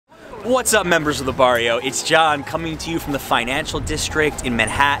What's up, members of the Barrio? It's John coming to you from the financial district in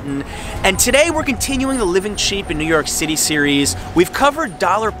Manhattan. And today we're continuing the Living Cheap in New York City series. We've covered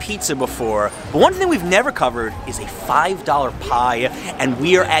dollar pizza before, but one thing we've never covered is a $5 pie. And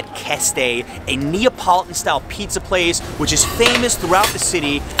we are at Kesté, a Neapolitan style pizza place, which is famous throughout the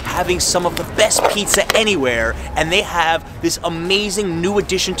city, having some of the best pizza anywhere. And they have this amazing new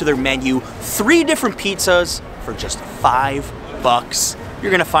addition to their menu, 3 different pizzas for just $5. You're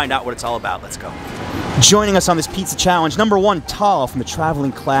gonna find out what it's all about. Let's go. Joining us on this pizza challenge, number 1, Tal from the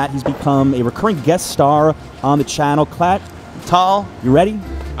Traveling Clat. He's become a recurring guest star on the channel. Clat, Tal, you ready?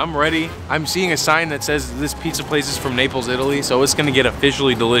 I'm ready. I'm seeing a sign that says this pizza place is from Naples, Italy, so it's gonna get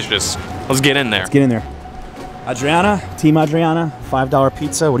officially delicious. Let's get in there. Let's get in there. Adriana, Team Adriana, $5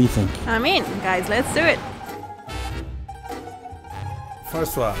 pizza. What do you think? I'm in, guys. Let's do it.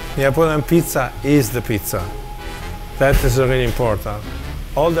 First one, Neapolitan pizza is the pizza. That is really important.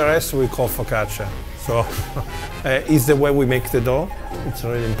 All the rest we call focaccia. So it's the way we make the dough. It's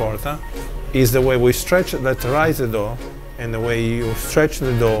really important. It's the way we stretch that rise the dough and the way you stretch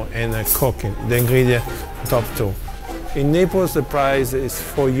the dough and cooking the ingredient top 2. In Naples, the price is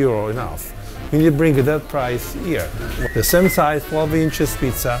 €4 enough. We need to bring that price here. The same size, 12 inches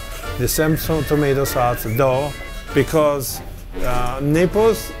pizza, the same tomato sauce, dough, because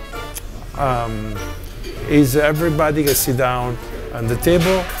Naples is everybody can sit down on the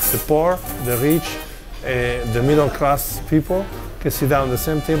table, the poor, the rich, the middle class people can sit down at the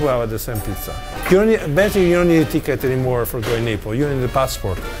same table and have the same pizza. You don't need a ticket anymore for going to Naples. You don't need a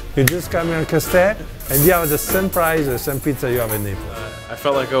passport. You just come here in Kesté and you have the same price, the same pizza you have in Naples. I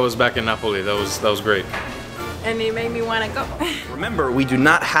felt like I was back in Napoli. That was great. And it made me want to go. Remember, we do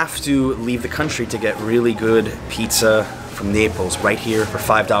not have to leave the country to get really good pizza from Naples. Right here for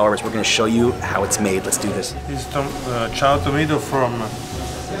 $5, we're going to show you how it's made. Let's do this. This is chow tomato from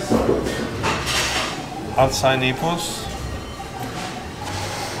outside Naples.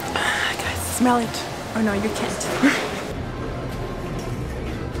 Guys, smell it. Oh no, you can't.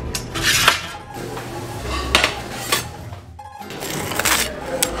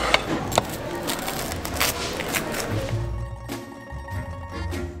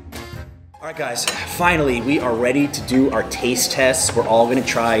 Alright guys, finally we are ready to do our taste tests. We're all gonna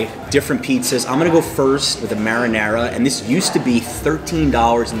try different pizzas. I'm gonna go first with a marinara, and this used to be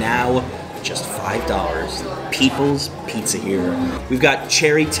 $13, now just $5. People's Pizza here. We've got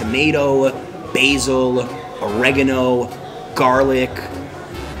cherry tomato, basil, oregano, garlic,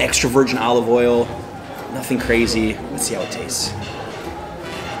 extra virgin olive oil. Nothing crazy. Let's see how it tastes.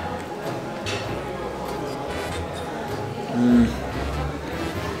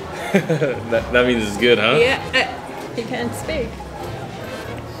 that means it's good, huh? Yeah, he can't speak.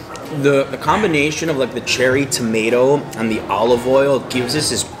 The combination of like the cherry tomato and the olive oil gives us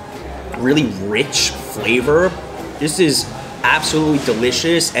this really rich flavor. This is absolutely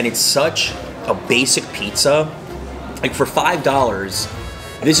delicious, and it's such a basic pizza. Like for $5,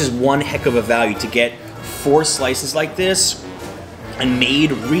 this is one heck of a value to get 4 slices like this and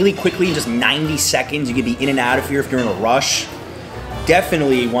made really quickly in just 90 seconds. You could be in and out of here if you're in a rush.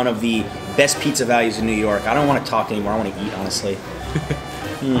 Definitely one of the best pizza values in New York. I don't want to talk anymore. I want to eat, honestly.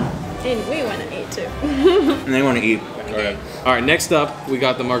 And we want to eat too. And they want to eat. Okay. All right, next up, we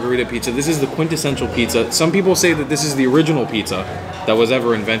got the margarita pizza. This is the quintessential pizza. Some people say that this is the original pizza that was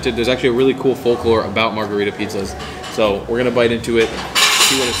ever invented. There's actually a really cool folklore about margarita pizzas. So we're going to bite into it,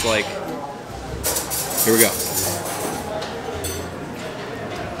 see what it's like. Here we go.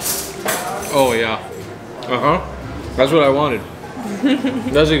 Oh, yeah. Uh-huh. That's what I wanted.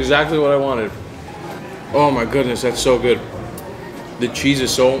 That's exactly what I wanted. Oh my goodness, that's so good. The cheese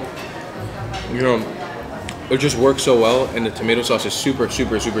is so, you know, it just works so well, and the tomato sauce is super,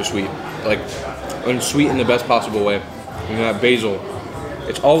 super, super sweet. Like, and sweet in the best possible way. And that basil,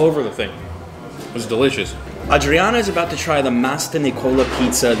 it's all over the thing. It's delicious. Adriana is about to try the Masta Nicola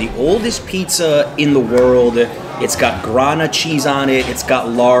pizza, the oldest pizza in the world. It's got grana cheese on it, it's got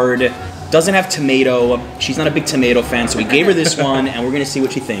lard. Doesn't have tomato. She's not a big tomato fan, so we gave her this one, and we're gonna see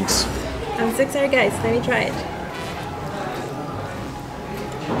what she thinks. I'm so excited, guys. Let me try it.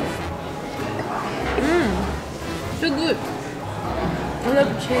 So good. I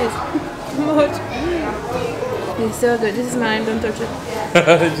love cheese. So much. It's so good. This is mine. Don't touch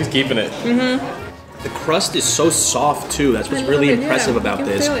it. Just keeping it. The crust is so soft too. That's what's really impressive about you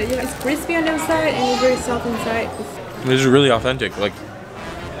can this. feel it. Yeah, it's crispy on the outside and it's very soft inside. This is really authentic. Like,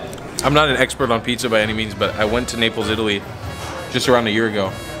 I'm not an expert on pizza by any means, but I went to Naples, Italy just around a year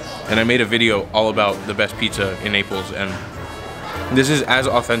ago, and I made a video all about the best pizza in Naples, and this is as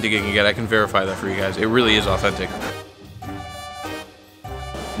authentic as it can get. I can verify that for you guys. It really is authentic.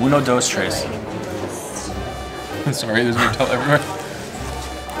 Uno, dos, tres. Sorry, there's Nutella everywhere.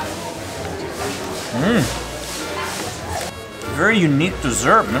 Very unique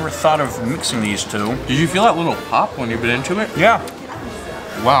dessert. Never thought of mixing these two. Did you feel that little pop when you bit into it? Yeah.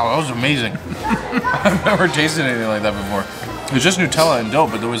 Wow, that was amazing. I've never tasted anything like that before. It was just Nutella and dough,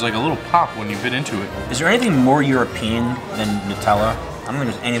 but there was like a little pop when you bit into it. Is there anything more European than Nutella? I don't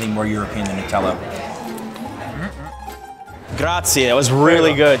think there's anything more European than Nutella. Grazie, that was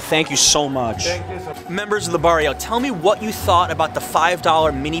really good. Thank you so much. Members of the Barrio, tell me what you thought about the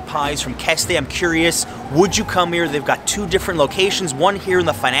 $5 mini pies from Kesté. I'm curious, would you come here? They've got 2 different locations, one here in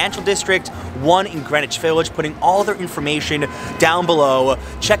the financial district, one in Greenwich Village, putting all their information down below.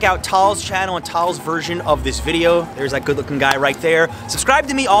 Check out Tal's channel and Tal's version of this video. There's that good looking guy right there. Subscribe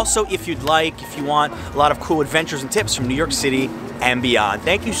to me also if you'd like, if you want a lot of cool adventures and tips from New York City and beyond.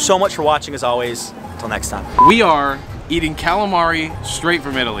 Thank you so much for watching as always. Until next time. We are eating calamari straight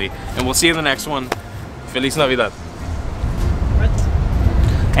from Italy, and we'll see you in the next one. Feliz Navidad.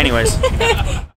 Anyways.